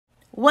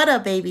What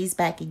up, babies?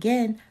 Back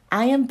again.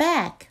 I am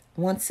back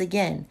once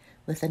again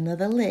with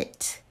another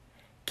lit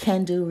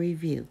candle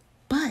review.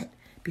 But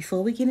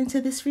before we get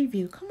into this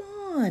review, come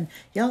on.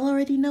 Y'all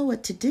already know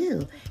what to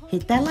do.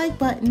 Hit that like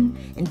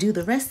button and do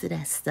the rest of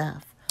that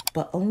stuff.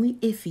 But only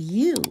if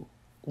you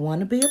want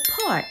to be a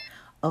part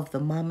of the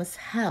Mama's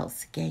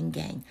House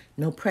gang.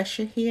 No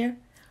pressure here.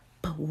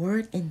 But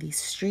word in these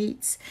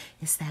streets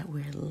is that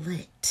we're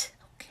lit.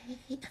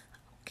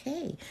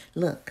 Okay.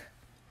 Look.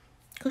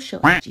 Go show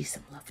AG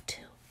some love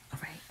too. All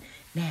right.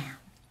 Now,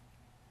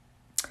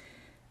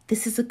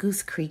 this is a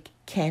Goose Creek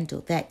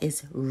candle that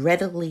is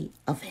readily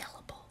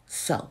available.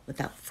 So,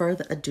 without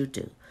further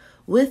ado,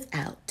 the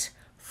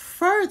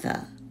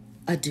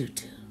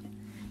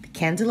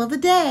candle of the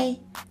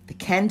day, the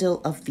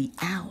candle of the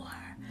hour,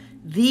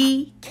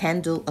 the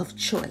candle of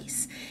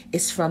choice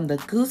is from the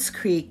Goose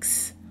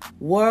Creek's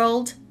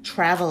World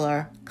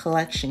Traveler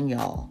Collection,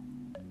 y'all.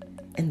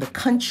 And the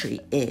country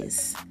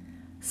is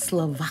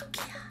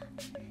Slovakia.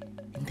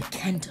 And the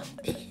candle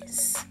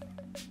is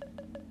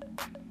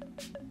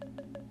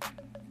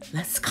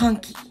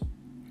Laskonky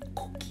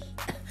cookie.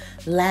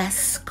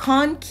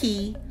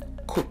 Laskonky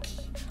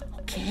cookie.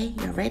 Okay,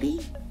 you ready?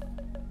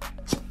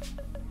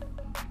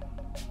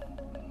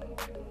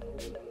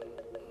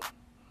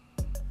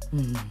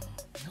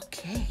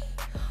 Okay.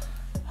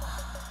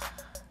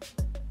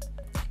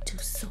 They do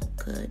so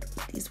good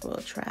with these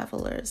World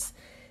Travelers.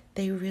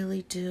 They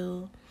really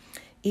do.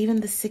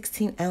 Even the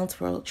 16-ounce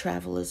World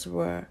Travelers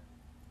were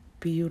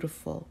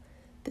beautiful.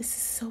 This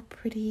is so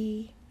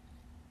pretty.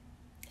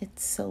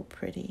 It's so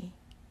pretty.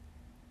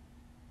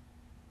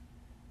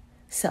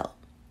 So,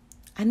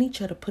 I need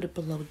you to put it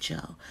below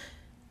Joe.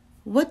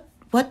 What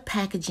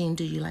packaging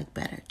do you like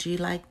better? Do you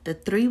like the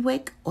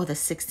 3-wick or the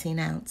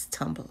 16-ounce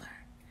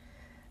tumbler?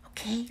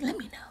 Okay, let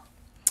me know.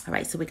 All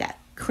right, so we got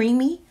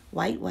creamy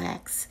white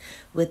wax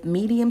with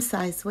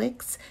medium-sized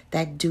wicks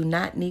that do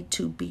not need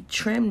to be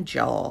trimmed,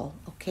 y'all.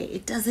 Okay,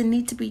 it doesn't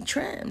need to be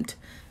trimmed.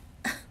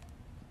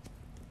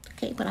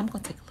 Okay, but I'm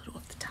going to take a little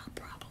off the top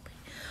probably.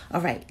 All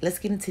right, let's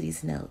get into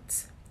these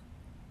notes.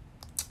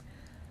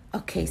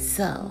 Okay,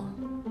 so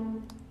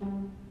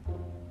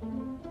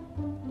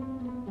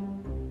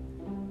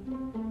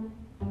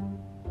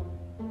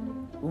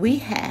we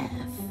have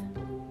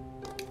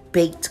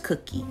baked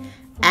cookie.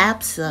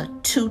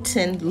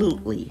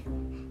 Absolutely.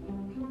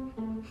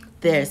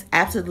 There's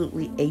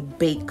absolutely a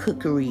baked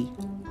cookery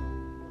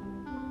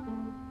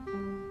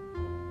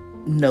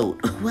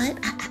note. What?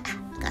 I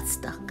got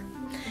stuck.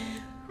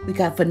 We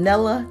got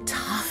vanilla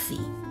toffee.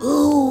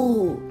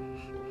 Ooh.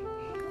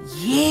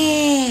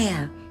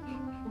 Yeah.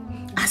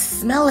 I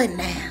smell it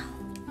now.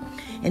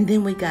 And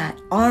then we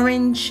got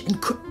orange and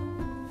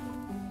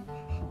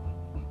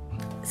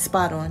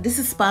spot on. This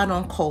is spot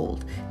on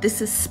cold.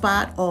 This is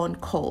spot on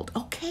cold.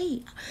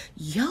 Okay.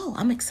 Yo,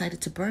 I'm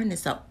excited to burn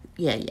this up.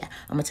 Yeah.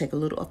 I'm going to take a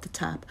little off the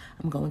top.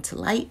 I'm going to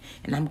light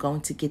and I'm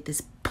going to get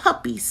this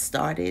puppy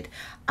started.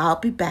 I'll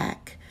be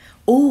back.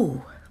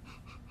 Ooh.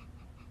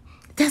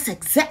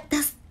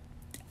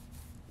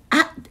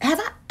 Have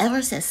I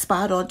ever said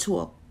spot on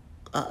to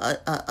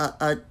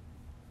a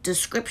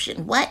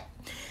description? What?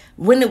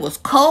 When it was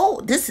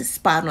cold, this is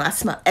spot on. I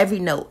smell every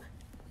note.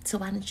 So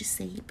why didn't you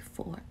say it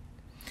before?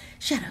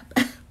 Shut up.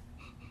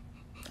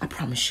 I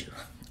promise you.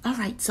 All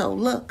right, so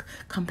look,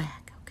 come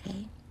back,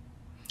 okay?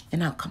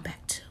 And I'll come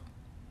back too.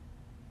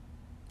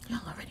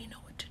 Y'all already know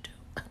what to do.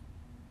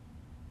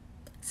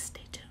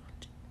 Stay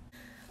tuned.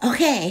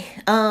 Okay,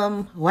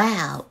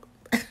 wow.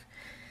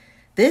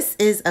 This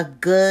is a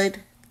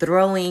good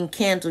throwing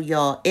candle,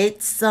 y'all.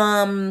 It's,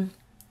 I'm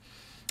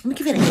gonna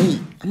give it an 8.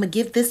 I'm gonna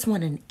give this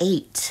one an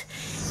 8.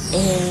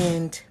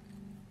 And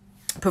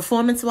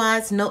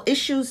performance-wise, no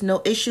issues.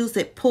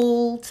 It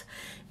pulled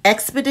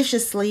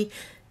expeditiously.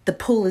 The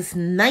pull is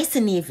nice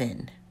and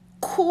even.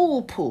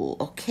 Cool pull,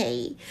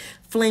 okay?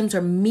 Flames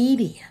are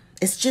medium.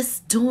 It's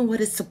just doing what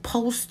it's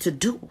supposed to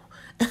do.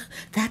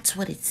 That's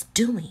what it's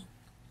doing.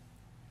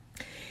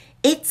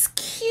 It's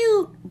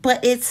cute,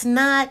 but it's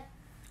not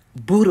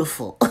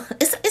beautiful.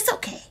 It's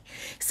okay.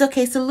 It's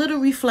okay. It's a little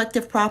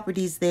reflective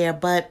properties there,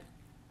 but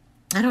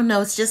I don't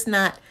know. It's just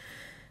not,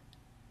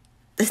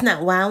 it's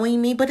not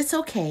wowing me, but it's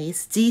okay.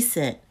 It's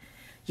decent.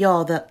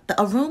 Y'all, the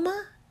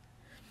aroma.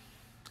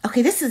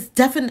 Okay, this is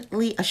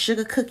definitely a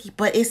sugar cookie,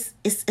 but it's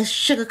a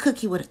sugar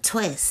cookie with a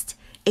twist.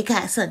 It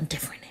got something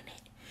different in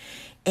it.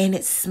 And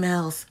it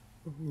smells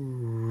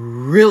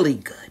really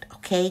good,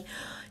 okay?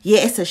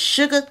 Yeah, it's a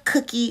sugar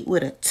cookie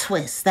with a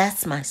twist.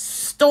 That's my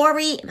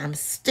story, and I'm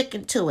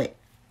sticking to it.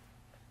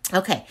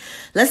 Okay,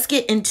 let's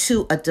get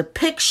into a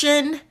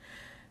depiction.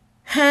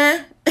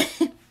 Huh?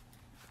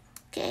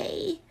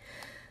 Okay.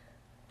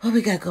 What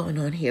we got going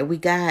on here? We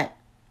got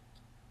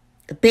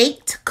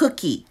baked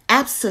cookie.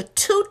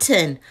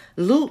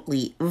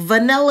 Absolutely.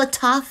 Vanilla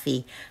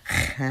toffee.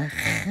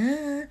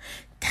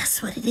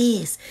 That's what it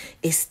is.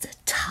 It's the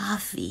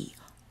toffee.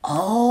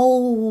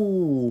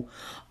 Oh,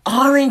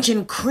 orange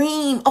and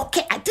cream.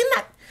 Okay,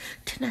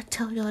 Didn't I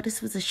tell y'all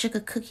this was a sugar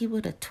cookie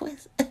with a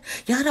twist?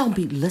 Y'all don't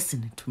be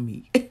listening to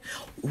me.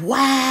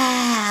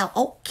 Wow.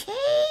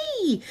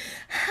 Okay.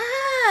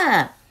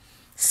 Ha.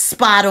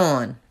 Spot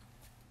on.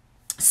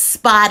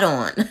 Spot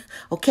on.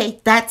 Okay,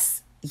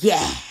 that's,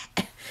 yeah.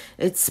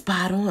 It's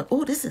spot on.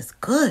 Oh, this is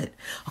good.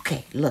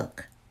 Okay,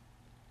 look.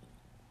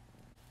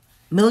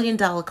 $1 million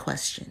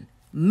question.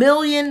 $1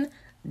 million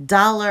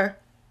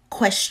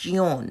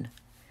question.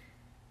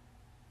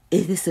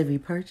 Is this a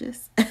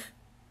repurchase?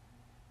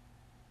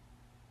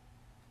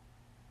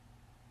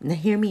 Now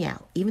hear me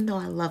out. Even though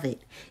I love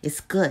it,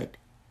 it's good.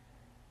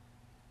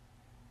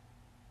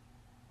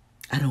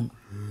 I don't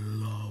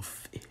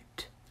love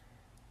it.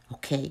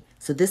 Okay,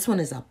 so this one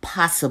is a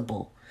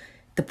possible.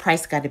 The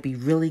price got to be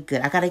really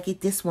good. I got to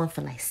get this one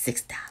for like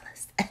 $6.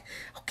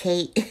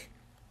 Okay,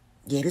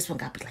 yeah, this one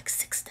got to be like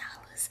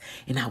 $6,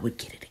 and I would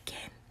get it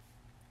again.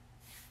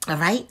 All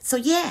right, so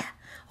yeah,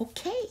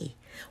 okay.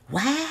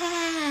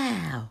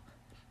 Wow.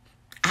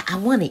 I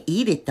want to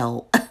eat it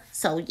though.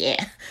 So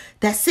yeah,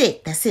 that's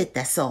it. That's it.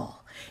 That's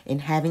all.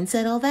 And having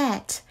said all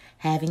that,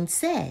 having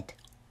said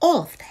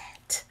all of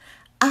that,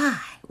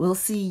 I will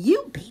see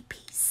you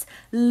babies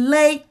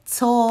later.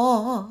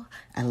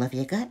 I love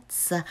your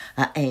guts,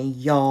 and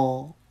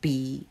y'all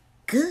be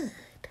good.